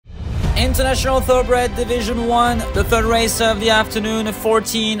International Thoroughbred Division 1, the third race of the afternoon,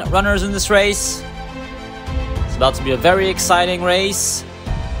 14 runners in this race. It's about to be a very exciting race.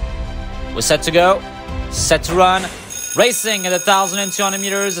 We're set to go, set to run. Racing at 1,200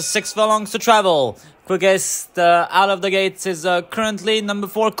 meters, 6 furlongs to travel. Quickest out of the gates is currently number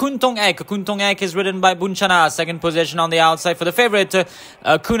 4, Kuntong Ek. Kuntong Ek is ridden by Bunchana. Second position on the outside for the favorite,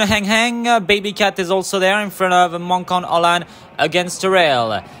 Kuna Hang Hang. Baby Cat is also there in front of Mongkon Olan against the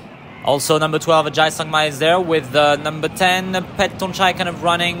rail. Also, number 12, Jai Sangma is there with number 10, Pet Tonchai kind of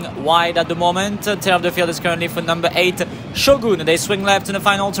running wide at the moment. Tail of the field is currently for number 8, Shogun. They swing left in the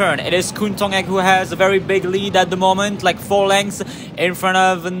final turn. It is Kuntong Ek who has a very big lead at the moment, like 4 lengths in front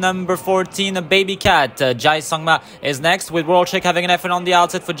of number 14, Baby Cat. Jai Sangma is next with World CHIC having an effort on the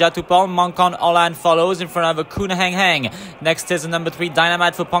outside for Jatupal. Mongkon Olan follows in front of Kuna Hang Hang. Next is number 3,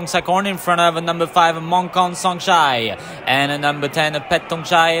 Dynamite for Pongsakorn in front of number 5, Mongkon Songchai. And number 10, Pet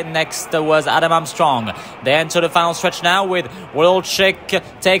Tonchai. Next was Adam Armstrong. They enter the final stretch now with World CHIC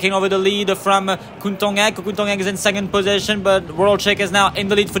taking over the lead from Kuntong Ek. Kuntong Ek is in second position, but World CHIC is now in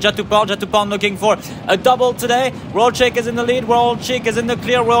the lead for Jatupal. Jatupal looking for a double today. World CHIC is in the lead. World CHIC is in the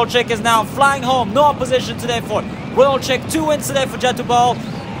clear. World CHIC is now flying home. No opposition today for World CHIC. 2 wins today for Jatupal.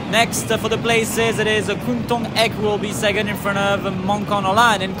 Next for the places, it is Kuntong Ek who will be second in front of Mongkon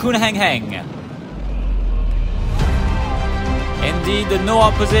Olan and Kuna Hang Hang. Indeed, no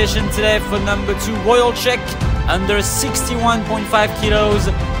opposition today for number 2, Royal CHIC, under 61.5 kilos.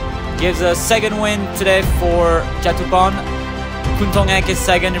 Gives a second win today for Jatupal. Kuntong Ek is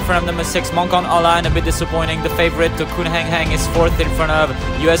second in front of number 6, Mongkon Olan. A bit disappointing. The favorite, Kuna Hang Hang, is fourth in front of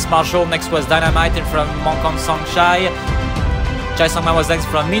US Marshall. Next was Dynamite in front of Mongkon Songchai. Jai Sangma was next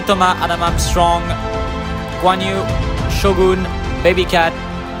from Mitoma, Adam Armstrong, Guan Yu, Shogun, Baby Cat,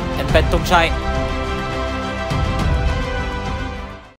 and Pet Tonchai.